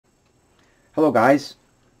Hello guys,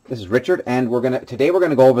 this is Richard, and today we're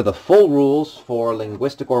gonna go over the full rules for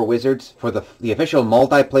Linguisticor Wizards for the official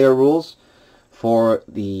multiplayer rules for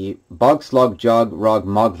the Bug, Slug, Jug, Rug,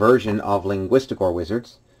 Mug version of Linguisticor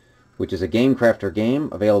Wizards, which is a Game Crafter game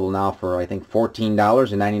available now for I think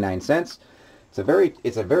 $14.99.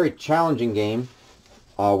 It's a very challenging game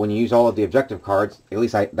when you use all of the objective cards. At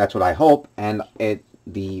least that's what I hope. And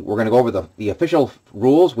we're going to go over the official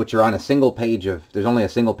rules, which are on a single page of. There's only a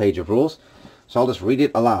single page of rules. So I'll just read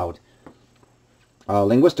it aloud.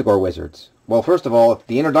 Linguisticor Wizards. Well, first of all,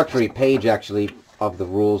 the introductory page actually of the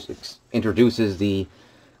rules introduces the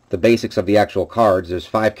basics of the actual cards. There's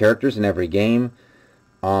 5 characters in every game.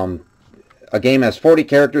 A game has 40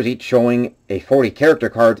 characters, each showing a 40 character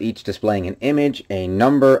cards, each displaying an image, a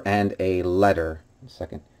number, and a letter.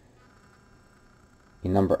 A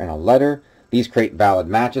number and a letter. These create valid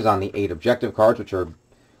matches on the 8 objective cards, which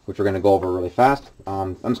we're going to go over really fast.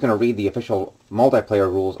 I'm just going to read the official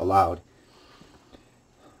multiplayer rules aloud.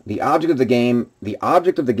 The object of the game.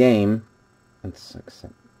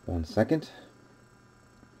 One second.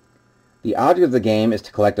 The object of the game is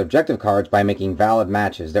to collect objective cards by making valid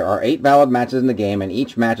matches. There are 8 valid matches in the game, and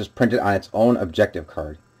each match is printed on its own objective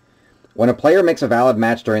card. When a player makes a valid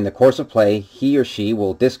match during the course of play, he or she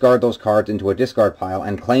will discard those cards into a discard pile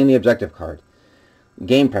and claim the objective card.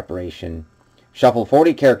 Game preparation. Shuffle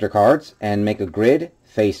 40 character cards and make a grid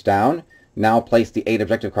face down. Now place the 8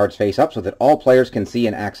 objective cards face up so that all players can see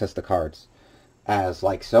and access the cards. As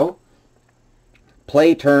like so.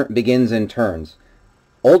 Play begins in turns.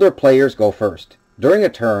 Older players go first. During a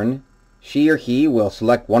turn, she or he will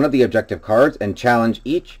select one of the objective cards and challenge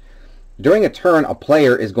each. During a turn, a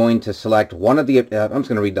player is going to select one of the... I'm just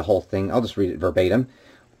going to read the whole thing. I'll just read it verbatim.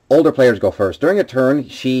 Older players go first. During a turn,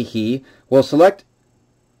 he will select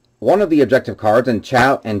one of the objective cards and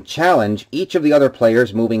challenge each of the other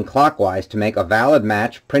players moving clockwise to make a valid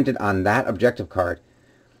match printed on that objective card.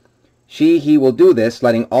 He will do this,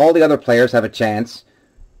 letting all the other players have a chance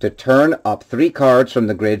to turn up 3 cards from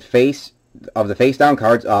the grid face-down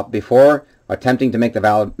cards up before attempting to make the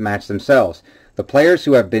valid match themselves. The players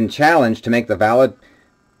who have been challenged to make the valid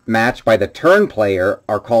match by the turn player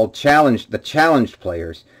are called the challenged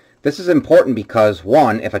players. This is important because,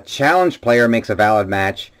 1, if a challenged player makes a valid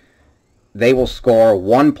match, they will score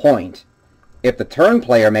 1 point. If the turn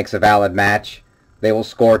player makes a valid match, they will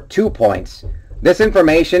score 2 points. This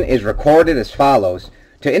information is recorded as follows.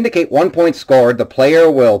 To indicate 1 point scored, the player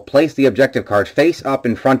will place the objective card face up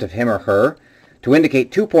in front of him or her. To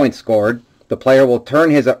indicate 2 points scored, the player will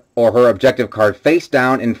turn his or her objective card face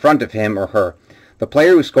down in front of him or her. The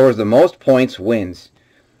player who scores the most points wins.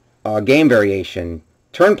 Game variation.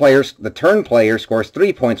 The turn player scores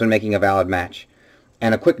 3 points when making a valid match.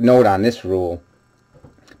 And a quick note on this rule,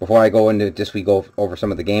 before I go into this, we go over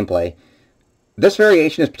some of the gameplay. This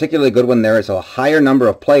variation is particularly good when there is a higher number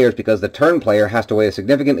of players because the turn player has to wait a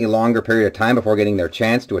significantly longer period of time before getting their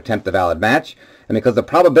chance to attempt the valid match, and because the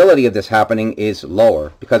probability of this happening is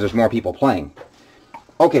lower because there's more people playing.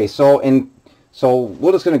 Okay, so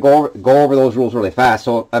we're just going to go over those rules really fast.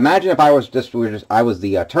 So imagine if I was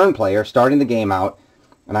the turn player starting the game out,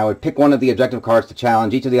 and I would pick one of the objective cards to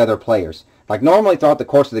challenge each of the other players. Like normally throughout the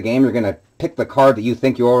course of the game, you're going to pick the card that you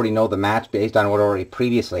think you already know the match based on what already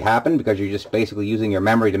previously happened, because you're just basically using your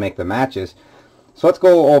memory to make the matches. So let's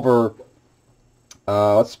go over,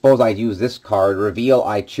 let's suppose I use this card, reveal.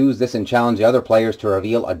 I choose this and challenge the other players to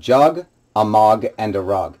reveal a jug, a mug, and a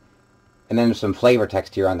rug. And then there's some flavor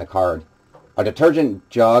text here on the card. A detergent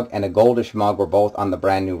jug and a goldish mug were both on the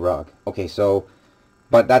brand new rug. Okay, so,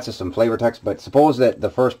 but that's just some flavor text. But suppose that the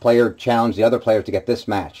first player challenged the other player to get this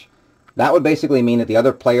match. That would basically mean that the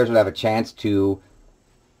other players would have a chance to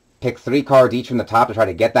pick 3 cards each from the top to try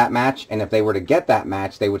to get that match, and if they were to get that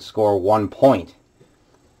match, they would score 1 point.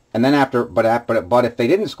 And then but if they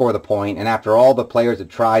didn't score the point, and after all the players had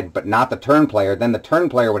tried, but not the turn player, then the turn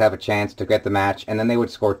player would have a chance to get the match, and then they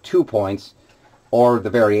would score 2 points, or the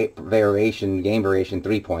game variation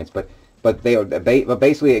 3 points. But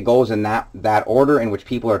basically it goes in that order in which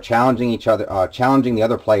people are challenging each other, challenging the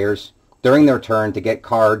other players during their turn to get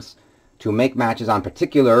cards to make matches on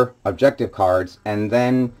particular objective cards, and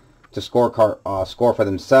then to score for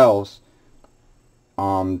themselves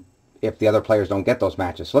if the other players don't get those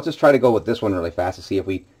matches. So let's just try to go with this one really fast to see if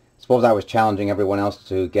we... Suppose I was challenging everyone else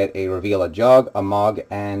to reveal a jug, a mug,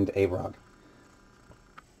 and a rug.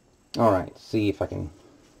 Alright, see if I can...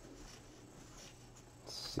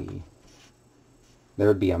 Let's see. There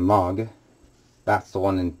would be a mug. That's the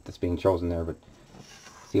one that's being chosen there, but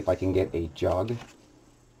see if I can get a jug.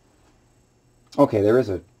 Okay, there is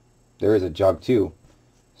a jug too.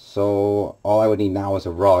 So all I would need now is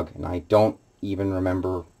a rug, and I don't even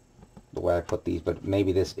remember the way I put these, but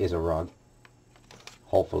maybe this is a rug.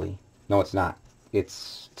 Hopefully. No, it's not.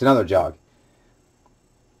 It's another jug.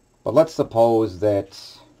 But let's suppose that...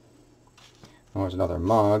 Oh, there's another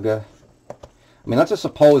mug. I mean, let's just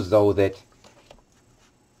suppose, though, that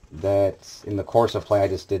in the course of play I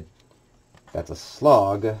just did... That's a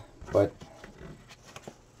slug, but...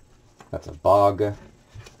 That's a bug.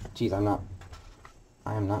 Geez, I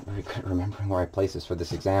am not very good at remembering where I place this for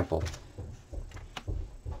this example.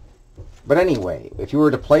 But anyway, if you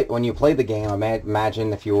were to play... When you play the game,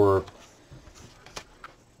 imagine if you were...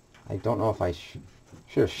 I don't know if I should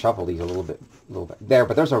have shuffled these a little bit there,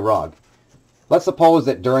 but there's a rug. Let's suppose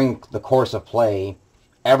that during the course of play,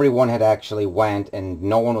 everyone had actually went and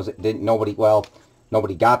nobody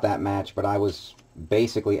got that match, but I was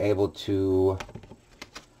basically able to...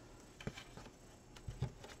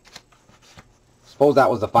 Suppose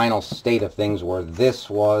that was the final state of things, where this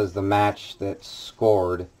was the match that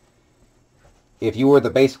scored. If you were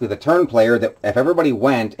basically the turn player, that if everybody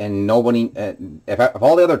went and nobody, if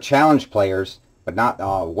all the other challenge players but not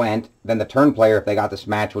went, then the turn player, if they got this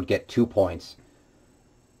match, would get 2 points.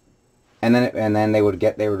 And then they would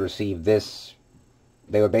receive this.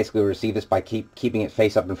 They would basically receive this by keeping it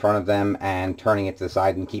face up in front of them and turning it to the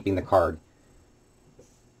side and keeping the card.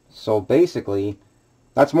 So basically,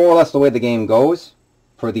 that's more or less the way the game goes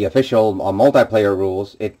for the official multiplayer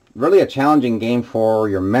rules. It's really a challenging game for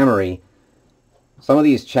your memory. Some of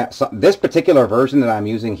these, this particular version that I'm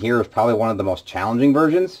using here is probably one of the most challenging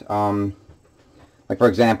versions. Like, for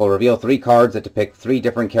example, reveal 3 cards that depict 3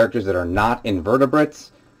 different characters that are not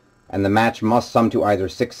invertebrates, and the match must sum to either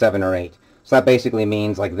 6, 7, or 8. So that basically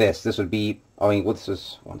means like this. This would be, I mean, this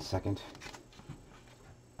is, 1 second.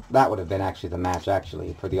 That would have been actually the match,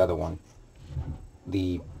 actually, for the other one.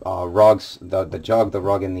 The rugs, the jug, the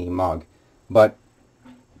rug, and the mug. But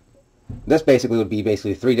this basically would be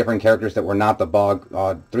 3 different characters that were not the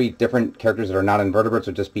bug. 3 different characters that are not invertebrates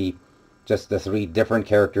would just be just the 3 different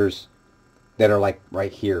characters that are like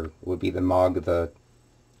right here. Would be the mug, the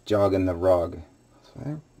jug, and the rug.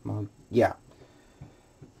 Mug, yeah.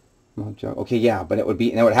 Mug, jug. Okay, yeah, but it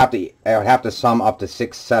would have to sum up to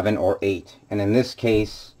 6, 7, or 8. And in this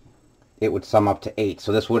case, it would sum up to 8.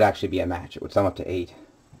 So this would actually be a match. It would sum up to 8.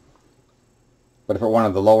 But if it were one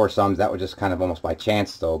of the lower sums, that was just kind of almost by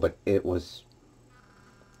chance, though. But it was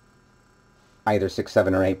either 6,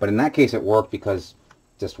 7, or 8. But in that case, it worked because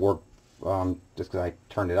just because I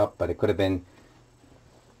turned it up. But it could have been.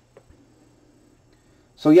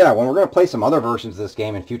 So yeah, when we're going to play some other versions of this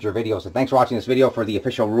game in future videos. And thanks for watching this video for the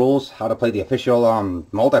official rules, how to play the official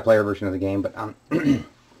multiplayer version of the game. But I'm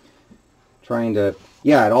trying to.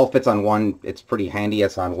 Yeah, it all fits on one. It's pretty handy.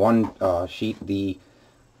 It's on one sheet. The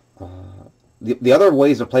other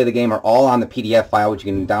ways to play the game are all on the PDF file, which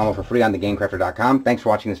you can download for free on thegamecrafter.com. Thanks for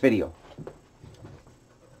watching this video.